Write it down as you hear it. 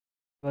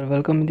और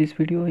welcome in this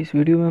video. इस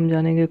video में हम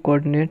जानेंगे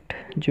कोऑर्डिनेट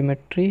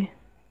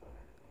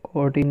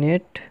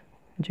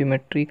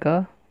ज्योमेट्री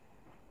का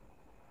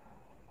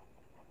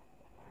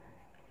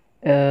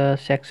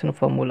section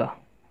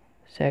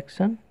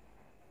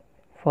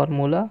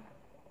formula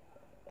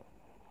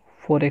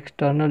for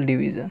external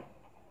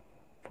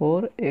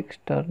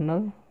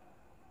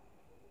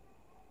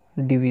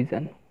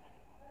division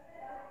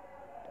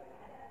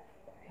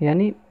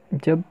यानी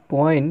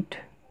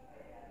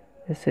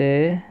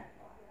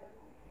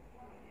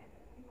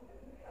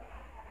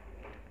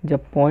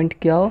जब पॉइंट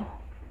क्या हो,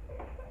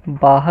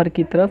 बाहर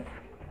की तरफ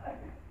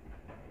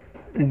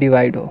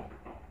डिवाइड हो।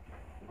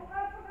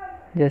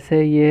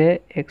 जैसे ये है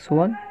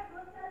x1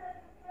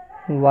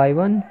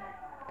 y1,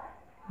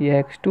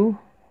 ये x2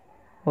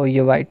 और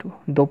ये y2,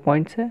 दो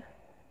पॉइंट्स है,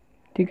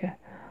 ठीक है।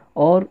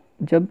 और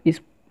जब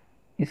इस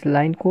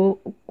लाइन को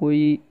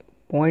कोई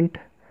पॉइंट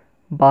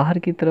बाहर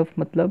की तरफ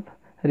मतलब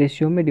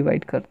रेशियो में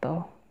डिवाइड करता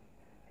हो,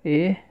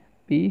 ए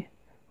पी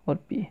और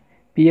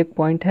पी एक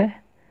पॉइंट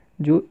है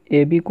जो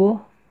ए बी को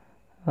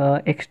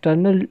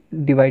एक्सटर्नल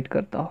डिवाइड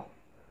करता हो,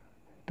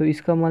 तो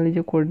इसका मान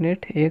लीजिए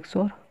कोऑर्डिनेट एक्स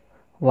और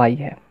वाई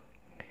है।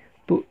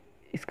 तो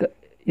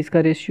इसका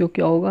रेशियो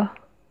क्या होगा,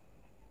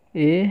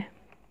 A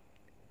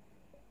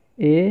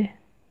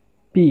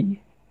P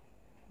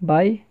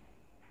by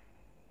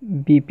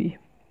B P,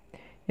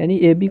 यानी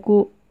ए बी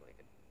को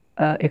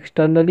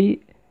एक्सटर्नली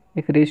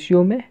एक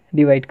रेशियो में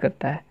डिवाइड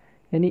करता है,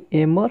 यानी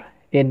एम और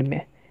एन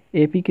में।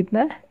 ए पी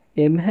कितना है,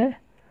 एम है,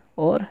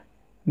 और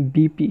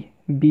बी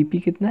पी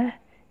कितना है,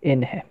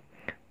 एन है।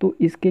 तो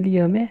इसके लिए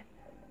हमें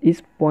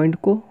इस पॉइंट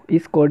को,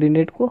 इस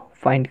कोऑर्डिनेट को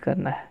फाइंड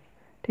करना है,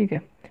 ठीक है।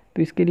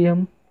 तो इसके लिए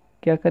हम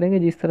क्या करेंगे,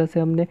 जिस तरह से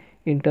हमने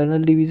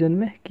इंटरनल डिवीज़न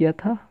में किया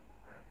था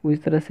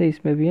उस तरह से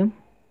इसमें भी हम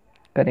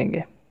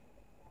करेंगे।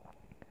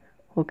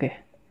 ओके,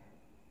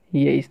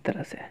 ये इस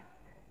तरह से,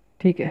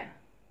 ठीक है।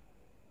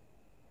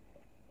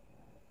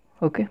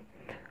 ओके,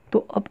 तो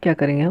अब क्या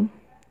करेंगे हम,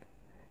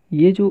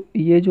 ये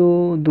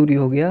जो दूरी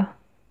हो गया,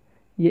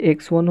 ये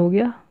x1 हो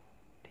गया,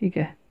 ठीक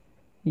है।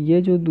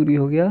 ये जो दूरी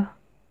हो गया,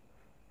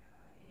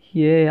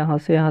 ये यहाँ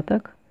से यहाँ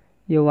तक,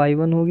 ये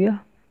y1 हो गया,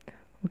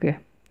 ओके।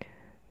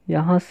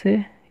 यहाँ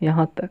से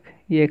यहाँ तक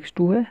ये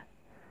x2 है,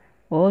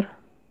 और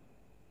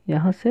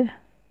यहाँ से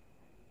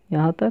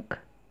यहाँ तक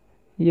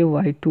ये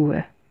y2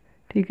 है,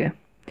 ठीक है।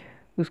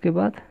 उसके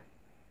बाद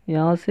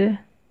यहाँ से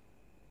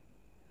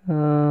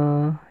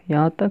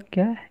यहाँ तक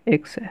क्या है,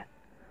 x है,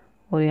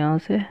 और यहाँ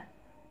से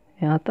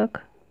यहाँ तक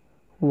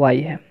y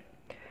है।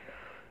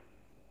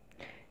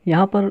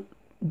 यहाँ पर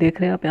देख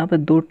रहे हैं आप, यहाँ पर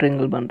दो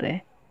ट्रायंगल बन रहे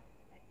हैं,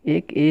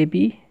 एक ए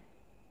बी,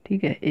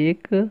 ठीक है,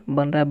 एक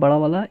बन रहा है बड़ा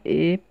वाला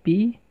ए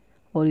पी,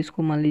 और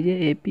इसको मान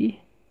लीजिए ए पी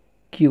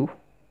क्यू,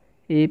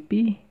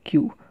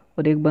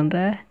 और एक बन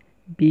रहा है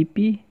बी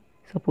पी,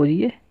 सपोज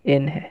ये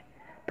एन है,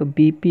 तो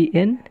बी पी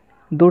एन,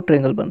 दो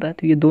ट्रायंगल बन रहा है।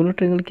 तो ये दोनों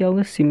ट्रायंगल क्या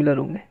होंगे, सिमिलर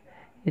होंगे,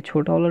 ये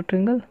छोटा वाला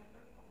ट्रायंगल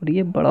और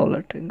ये बड़ा वाला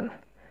ट्रायंगल।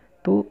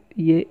 तो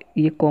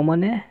ये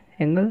कॉमन है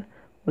एंगल,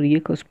 और ये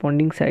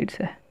कॉरस्पॉन्डिंग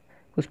साइड्स है,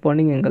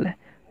 कॉरस्पॉन्डिंग एंगल है।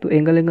 तो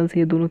एंगल से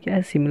ये दोनों क्या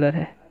है, सिमिलर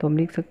है। तो हम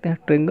लिख सकते हैं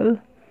triangle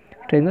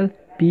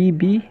P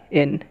B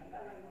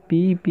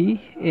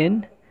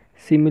N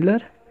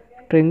similar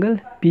triangle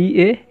P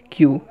A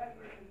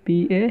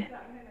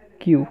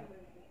Q.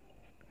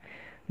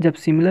 जब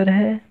सिमिलर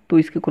है तो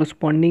इसके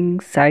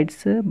कॉरस्पॉन्डिंग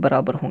साइड्स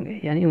बराबर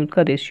होंगे, यानी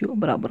उनका रेशियो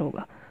बराबर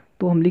होगा।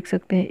 तो हम लिख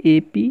सकते हैं A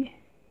P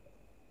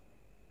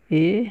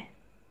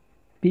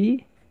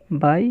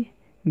by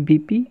B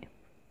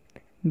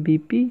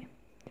P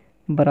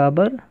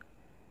बराबर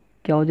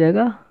क्या हो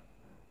जाएगा,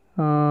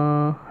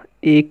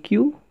 ए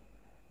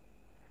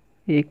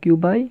क्यू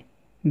बाई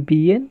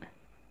बी एन,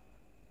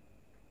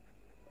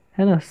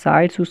 है ना।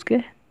 साइड्स उसके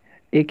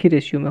एक ही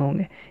रेशियो में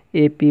होंगे,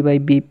 A P by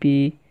B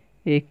P,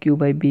 A Q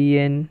by B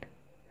N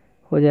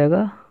हो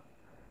जाएगा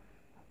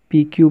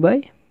P Q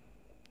by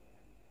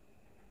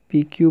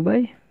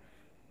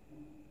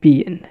P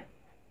N.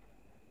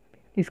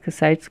 इसके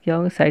साइड्स क्या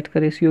होंगे, साइड का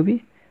रेशियो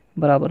भी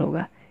बराबर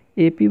होगा।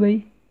 A P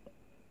by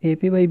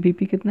B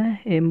P कितना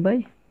है, एम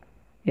बाई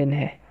एन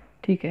है,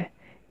 ठीक है।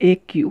 ए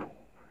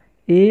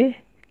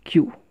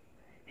क्यू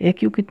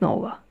कितना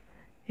होगा,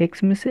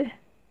 एक्स में से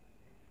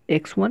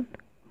x1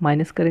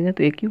 माइनस करेंगे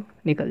तो ए क्यू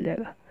निकल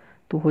जाएगा,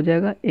 तो हो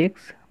जाएगा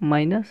x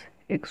माइनस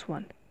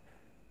x1,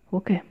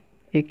 ओके।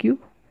 ए Q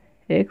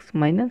x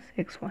minus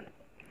x1।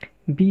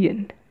 B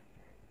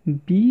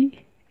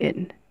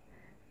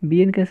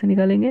N कैसे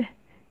निकालेंगे,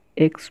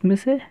 x में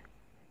से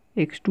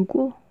x2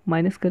 को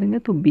माइनस करेंगे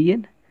तो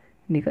bn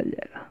निकल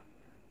जाएगा,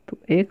 तो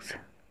x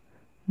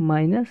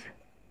माइनस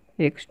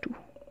x2।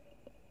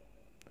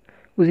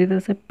 उसी तरह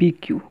से पी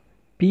क्यू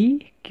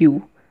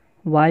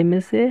y में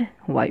से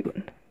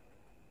y1,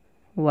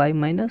 y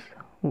माइनस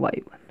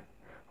y1,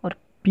 और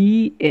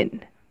पी एन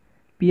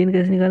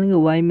कैसे निकालेंगे,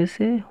 y में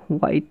से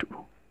y2,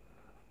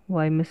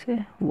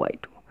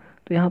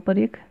 तो यहाँ पर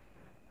एक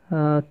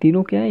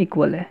तीनों क्या है,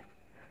 इक्वल है।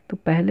 तो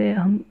पहले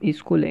हम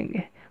इसको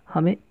लेंगे,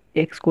 हमें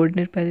एक्स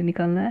कोऑर्डिनेट पहले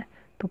निकालना है,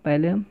 तो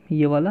पहले हम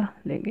ये वाला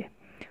लेंगे,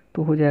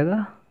 तो हो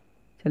जाएगा,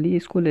 चलिए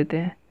इसको लेते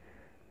हैं।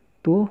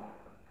 तो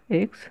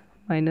x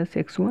minus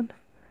x1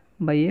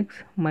 by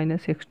x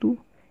minus x2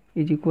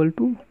 is equal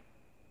to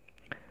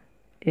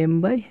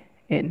m by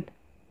n,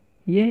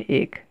 ये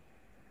एक,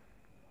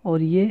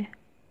 और ये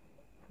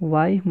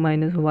y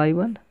minus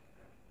y1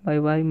 by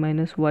y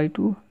minus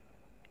y2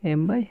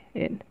 m by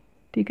n।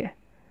 ठीक है,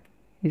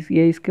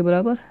 ये इसके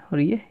बराबर और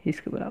ये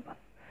इसके बराबर।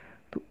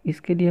 तो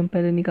इसके लिए हम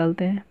पहले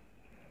निकालते हैं,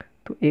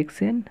 तो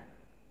xn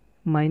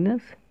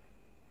minus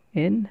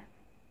n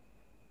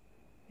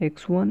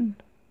x1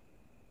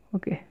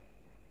 okay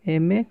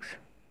mx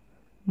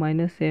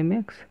minus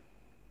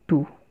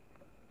mx2,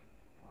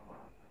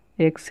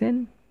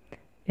 xn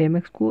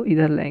mx को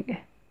इधर लाएंगे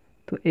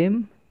तो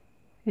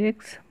mx,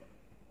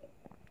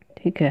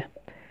 ठीक है।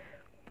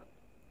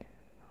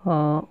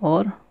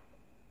 और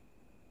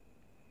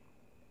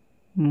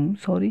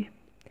सॉरी,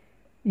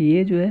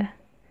 ये जो है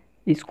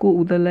इसको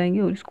उधर लाएंगे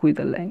और इसको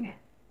इधर लाएंगे,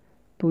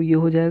 तो ये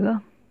हो जाएगा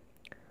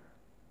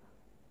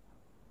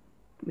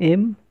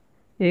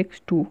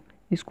mx2,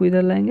 इसको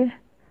इधर लाएंगे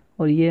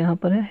और ये यहाँ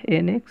पर है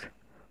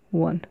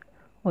nx1,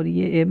 और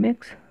ये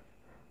mx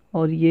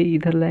और ये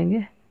इधर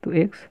लाएंगे तो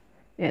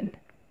xn।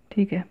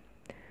 ठीक है,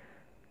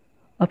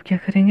 अब क्या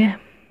करेंगे,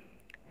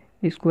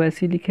 इसको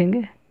ऐसे ही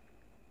लिखेंगे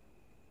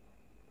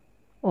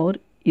और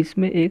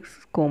इसमें x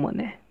कॉमन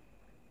है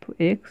तो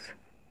x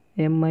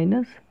m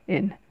माइनस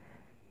n,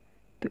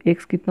 तो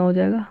x कितना हो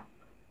जाएगा,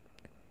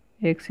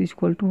 x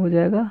इक्वल टू हो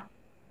जाएगा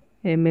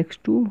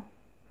mx2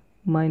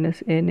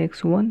 minus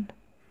nx1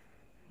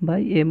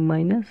 by m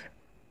minus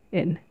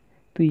n।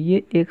 तो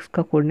ये x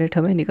का कोऑर्डिनेट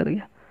हमें निकल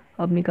गया।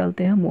 अब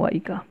निकालते हैं हम y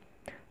का,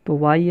 तो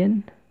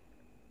yn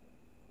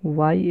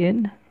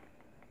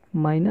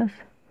minus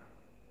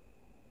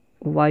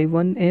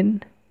y1n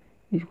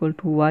equal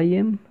to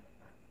ym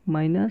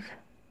minus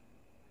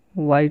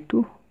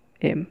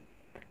y2m।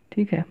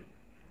 ठीक है,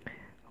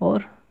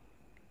 और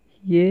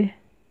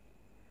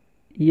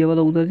ये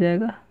वाला उधर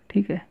जाएगा,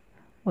 ठीक है,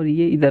 और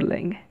ये इधर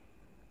लाएंगे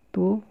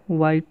तो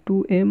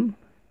y2m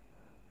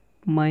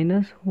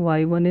माइनस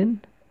y1n,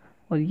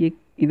 और ये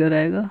इधर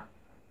आएगा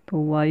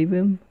तो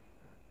ym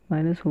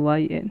माइनस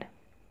yn।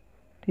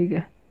 ठीक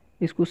है,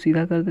 इसको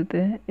सीधा कर देते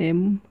हैं,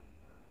 m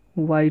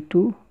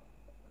y2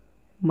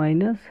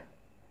 minus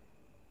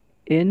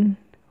n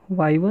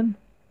y1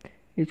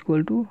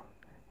 equal to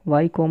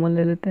y common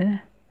ले लेते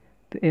हैं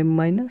तो m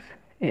माइनस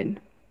n।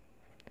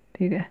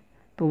 ठीक है,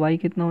 तो y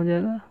कितना हो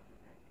जाएगा,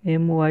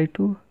 m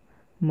y2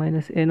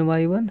 minus n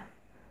y1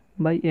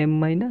 by m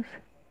minus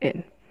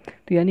n।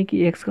 तो यानी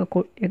कि x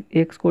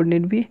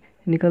कोऑर्डिनेट भी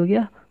निकल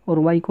गया और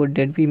y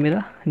कोऑर्डिनेट भी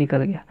मेरा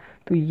निकल गया।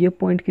 तो ये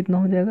पॉइंट कितना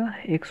हो जाएगा,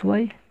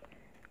 xy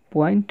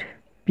पॉइंट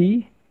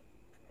p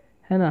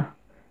है ना,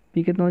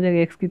 p कितना हो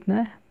जाएगा, x कितना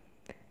है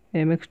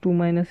mx2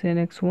 माइनस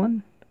nx1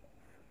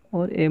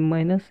 और m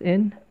माइनस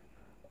n,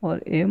 और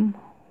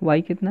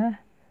y कितना है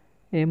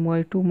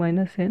my2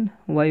 माइनस n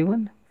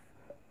y1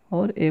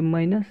 और m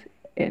माइनस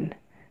n।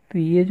 तो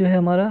ये जो है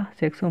हमारा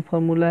सेक्शन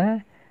फार्मूला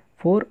है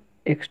फॉर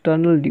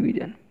एक्सटर्नल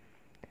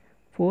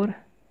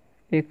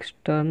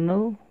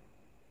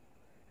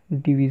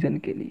डिवीज़न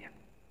के लिए।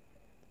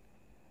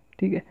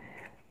 ठीक है,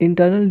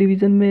 इंटरनल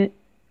डिवीज़न में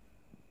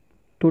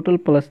टोटल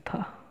प्लस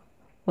था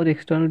और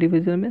एक्सटर्नल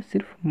डिवीज़न में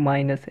सिर्फ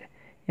माइनस है,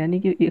 यानी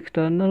कि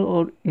एक्सटर्नल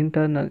और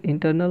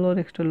इंटरनल और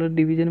एक्सटर्नल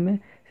डिवीज़न में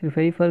सिर्फ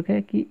यही फ़र्क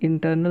है कि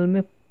इंटरनल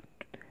में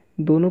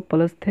दोनों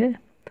प्लस थे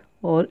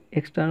और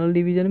एक्सटर्नल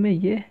डिवीज़न में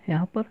ये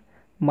यहाँ पर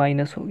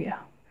माइनस हो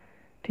गया।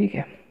 ठीक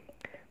है,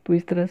 तो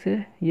इस तरह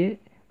से ये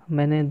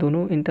मैंने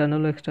दोनों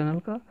इंटरनल और एक्सटर्नल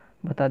का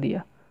बता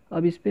दिया।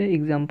 अब इस पे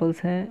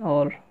एग्जांपल्स हैं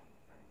और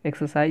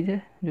एक्सरसाइज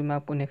है जो मैं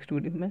आपको नेक्स्ट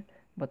वीडियो में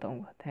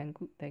बताऊंगा।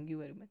 Thank you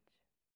very much.